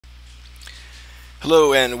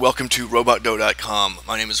Hello and welcome to RobotDough.com.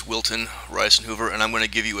 My name is Wilton Reisenhoover, and I'm going to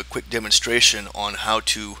give you a quick demonstration on how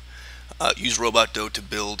to use RobotDough to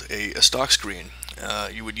build a stock screen.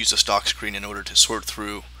 You would use a stock screen in order to sort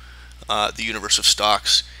through the universe of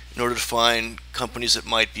stocks in order to find companies that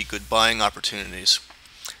might be good buying opportunities.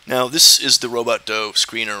 Now, this is the RobotDough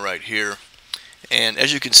screener right here, and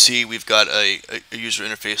as you can see, we've got a user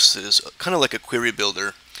interface that is kind of like a query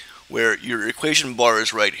builder, where your equation bar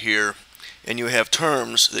is right here, and you have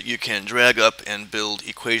terms that you can drag up and build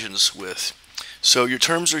equations with. So your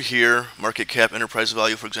terms are here, market cap, enterprise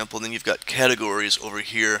value, for example, and then you've got categories over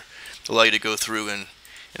here that allow you to go through and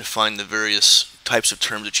find the various types of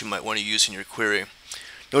terms that you might want to use in your query.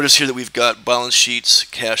 Notice here that we've got balance sheets,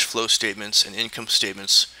 cash flow statements, and income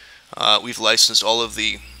statements. We've licensed all of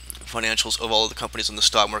the financials of all of the companies in the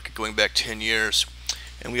stock market going back 10 years.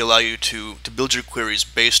 And we allow you to build your queries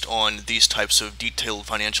based on these types of detailed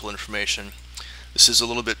financial information. This is a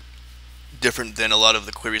little bit different than a lot of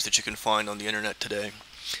the queries that you can find on the internet today.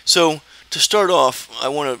 So to start off, I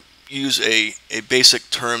want to use a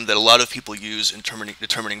basic term that a lot of people use in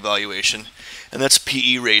determining valuation, and that's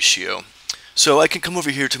PE ratio. So I can come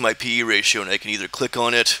over here to my PE ratio and I can either click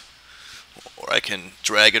on it, or I can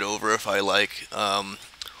drag it over if I like,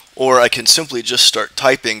 or I can simply just start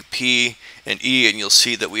typing P and E, and you'll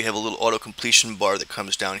see that we have a little auto completion bar that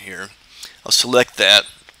comes down here. I'll select that.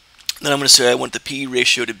 Then I'm going to say I want the PE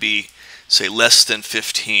ratio to be, say, less than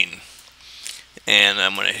 15. And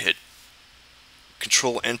I'm going to hit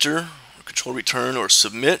Control Enter, or Control Return, or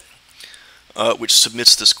Submit, which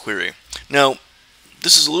submits this query. Now,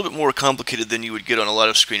 this is a little bit more complicated than you would get on a lot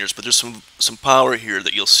of screeners, but there's some power here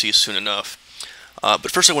that you'll see soon enough. But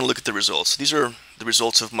first I want to look at the results. These are the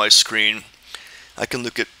results of my screen. I can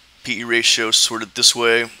look at PE ratio sorted this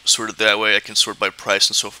way, sorted that way. I can sort by price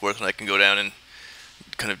and so forth, and I can go down and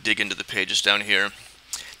kind of dig into the pages down here.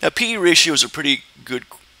 Now, PE ratio is a pretty good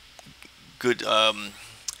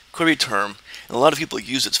query term, and a lot of people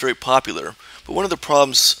use it. It's very popular. But one of the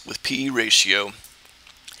problems with PE ratio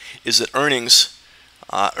is that earnings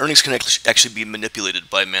can actually be manipulated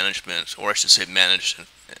by management, or I should say managed.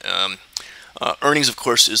 Earnings, of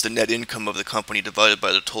course, is the net income of the company divided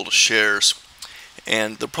by the total shares.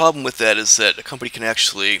 And the problem with that is that a company can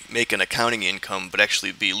actually make an accounting income but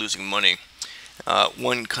actually be losing money.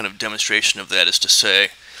 One kind of demonstration of that is to say,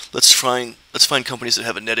 let's find companies that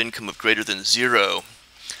have a net income of greater than 0,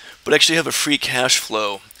 but actually have a free cash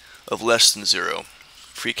flow of less than 0.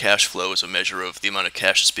 Free cash flow is a measure of the amount of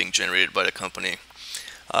cash that's being generated by the company.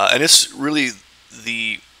 And it's really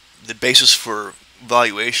the basis for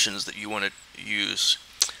valuations that you want to use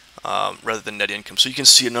rather than net income. So you can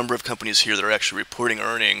see a number of companies here that are actually reporting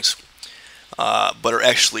earnings but are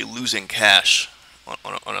actually losing cash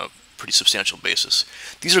on a pretty substantial basis.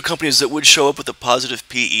 These are companies that would show up with a positive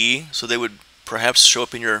PE, so they would perhaps show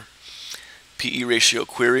up in your PE ratio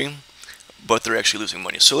query, but they're actually losing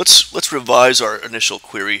money. So let's revise our initial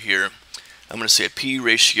query here. I'm going to say a PE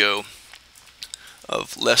ratio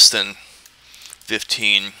of less than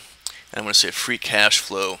 15, and I'm going to say a free cash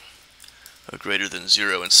flow of greater than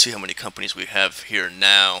 0, and see how many companies we have here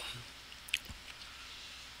now.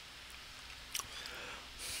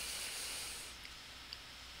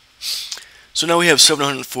 So now we have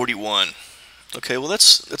 741. Okay, well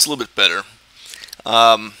that's a little bit better.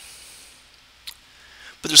 But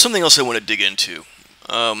there's something else I want to dig into.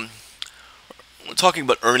 We're talking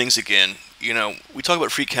about earnings again. You know, we talk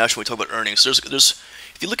about free cash when we talk about earnings. If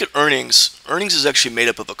you look at earnings is actually made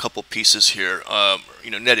up of a couple pieces here.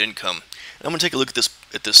 Net income. And I'm going to take a look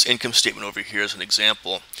at this income statement over here as an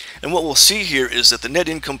example. And what we'll see here is that the net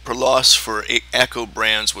income per loss for ACCO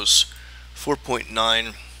Brands was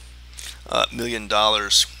 $4.9 million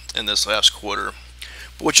in this last quarter.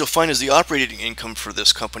 But what you'll find is the operating income for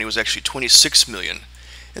this company was actually $26 million.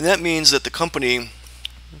 And that means that the company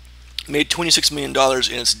made $26 million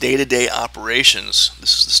in its day-to-day operations.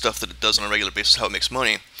 This is the stuff that it does on a regular basis, how it makes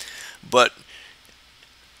money. But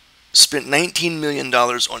spent $19 million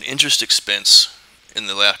on interest expense in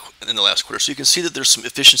the last quarter. So you can see that there's some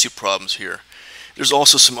efficiency problems here. There's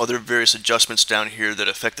also some other various adjustments down here that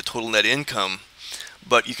affect the total net income.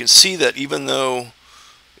 But you can see that even though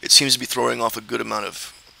it seems to be throwing off a good amount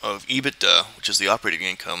of EBITDA, which is the operating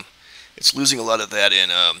income, it's losing a lot of that in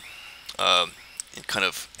kind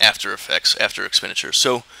of after effects, after expenditures.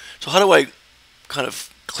 So how do I kind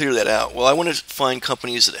of clear that out? Well, I want to find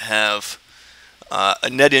companies that have a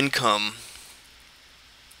net income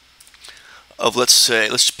of, let's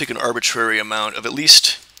just pick an arbitrary amount of at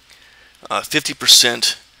least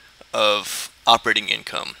 50% of operating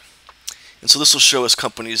income. And so this will show us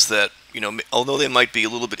companies that although they might be a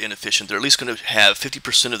little bit inefficient, they're at least going to have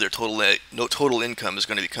 50% of their total income is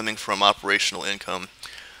going to be coming from operational income.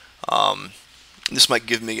 This might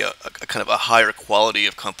give me a kind of a higher quality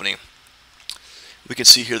of company. We can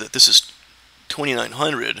see here that this is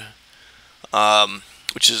 2,900,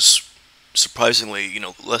 which is surprisingly,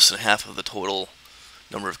 less than half of the total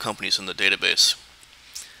number of companies in the database.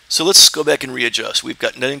 So let's go back and readjust. We've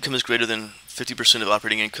got net income is greater than 50% of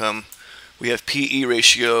operating income. We have PE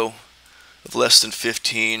ratio of less than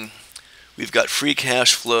 15. We've got free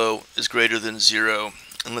cash flow is greater than 0.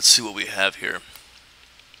 And let's see what we have here.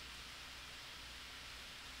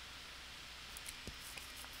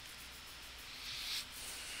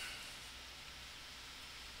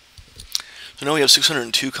 So now we have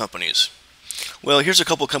 602 companies. Well, here's a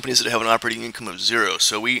couple of companies that have an operating income of 0.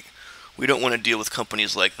 So we don't want to deal with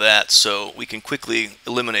companies like that. So we can quickly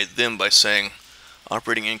eliminate them by saying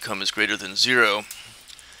operating income is greater than 0.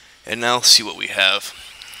 And now let's see what we have.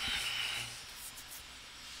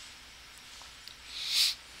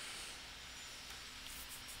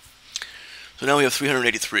 So now we have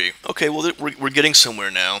 383. Okay, well, we're getting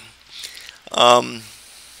somewhere now.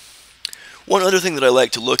 One other thing that I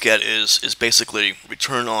like to look at is basically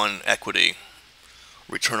return on equity,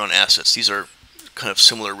 return on assets. These are kind of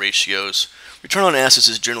similar ratios. Return on assets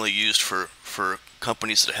is generally used for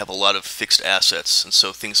companies that have a lot of fixed assets, and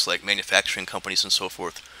so things like manufacturing companies and so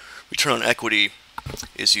forth. Return on equity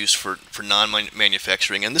is used for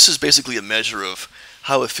non-manufacturing, and this is basically a measure of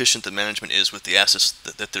how efficient the management is with the assets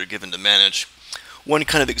that they're given to manage. One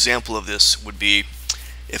kind of example of this would be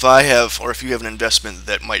if I have, or if you have an investment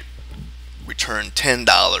that might return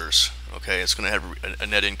 $10, okay, it's going to have a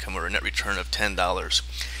net income or a net return of $10.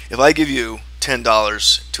 If I give you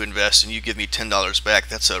 $10 to invest and you give me $10 back,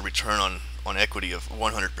 that's a return on equity of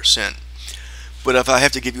 100%. But if I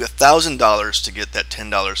have to give you $1,000 to get that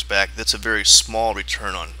 $10 back, that's a very small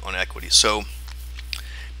return on equity. So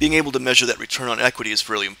being able to measure that return on equity is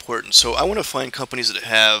really important. So I want to find companies that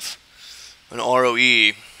have an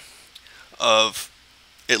ROE of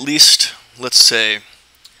at least, let's say,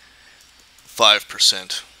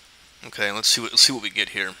 5%. Okay, let's see what we get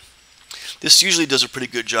here. This usually does a pretty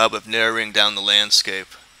good job of narrowing down the landscape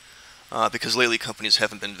because lately companies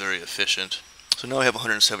haven't been very efficient. So now I have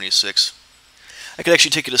 176. I could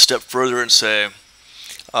actually take it a step further and say,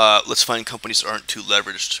 let's find companies that aren't too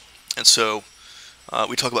leveraged. And so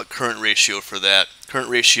we talk about current ratio for that. Current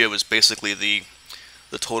ratio is basically the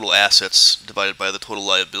total assets divided by the total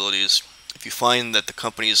liabilities. If you find that the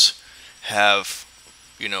companies have,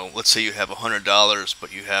 let's say you have $100,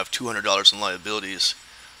 but you have $200 in liabilities,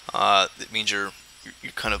 it means you're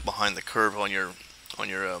kind of behind the curve on your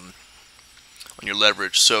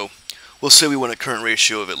leverage. So we'll say we want a current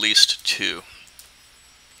ratio of at least 2.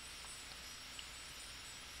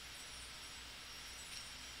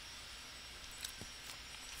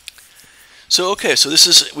 So okay, so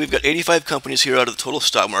we've got 85 companies here out of the total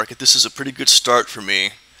stock market. This is a pretty good start for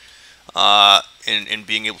me in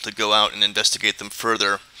being able to go out and investigate them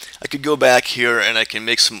further. I could go back here and I can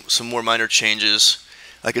make some more minor changes.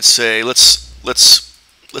 I could say let's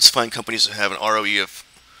find companies that have an ROE of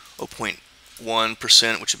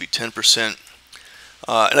 0.1%, which would be 10%, and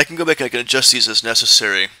I can go back and I can adjust these as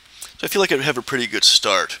necessary. So I feel like I have a pretty good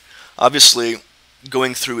start. Obviously,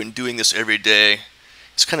 going through and doing this every day,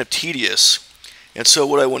 it's kind of tedious, and so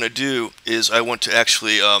what I want to do is I want to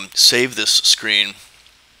actually save this screen.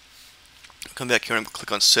 Come back here and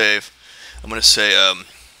click on save. I'm going to say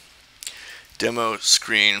demo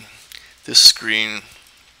screen. This screen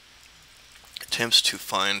attempts to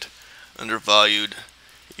find undervalued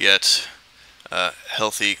yet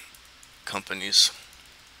healthy companies.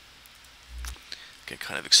 I can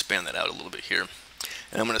kind of expand that out a little bit here,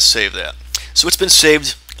 and I'm going to save that. So it's been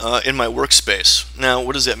saved in my workspace. Now,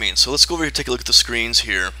 what does that mean? So let's go over here and take a look at the screens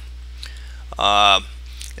here.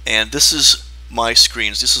 And this is my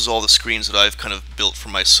screens. This is all the screens that I've kind of built for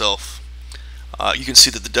myself. You can see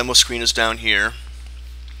that the demo screen is down here.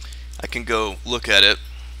 I can go look at it,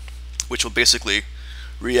 which will basically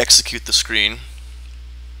re-execute the screen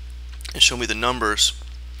and show me the numbers.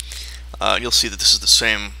 You'll see that this is the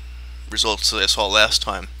same results that I saw last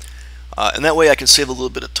time. And that way I can save a little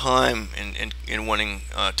bit of time in wanting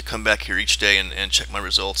to come back here each day and check my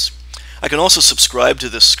results. I can also subscribe to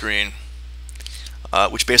this screen,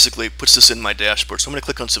 which basically puts this in my dashboard. So I'm going to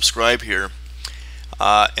click on subscribe here.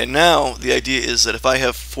 And now the idea is that if I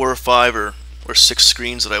have 4 or 5 or 6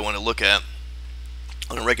 screens that I want to look at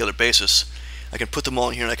on a regular basis, I can put them all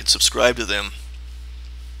in here and I can subscribe to them.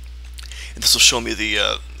 And this will show me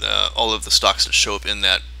all of the stocks that show up in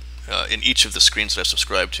each of the screens that I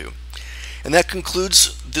subscribe to. And that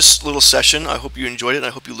concludes this little session. I hope you enjoyed it, and I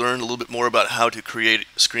hope you learned a little bit more about how to create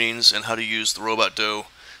screens and how to use the RobotDough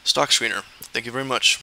stock screener. Thank you very much.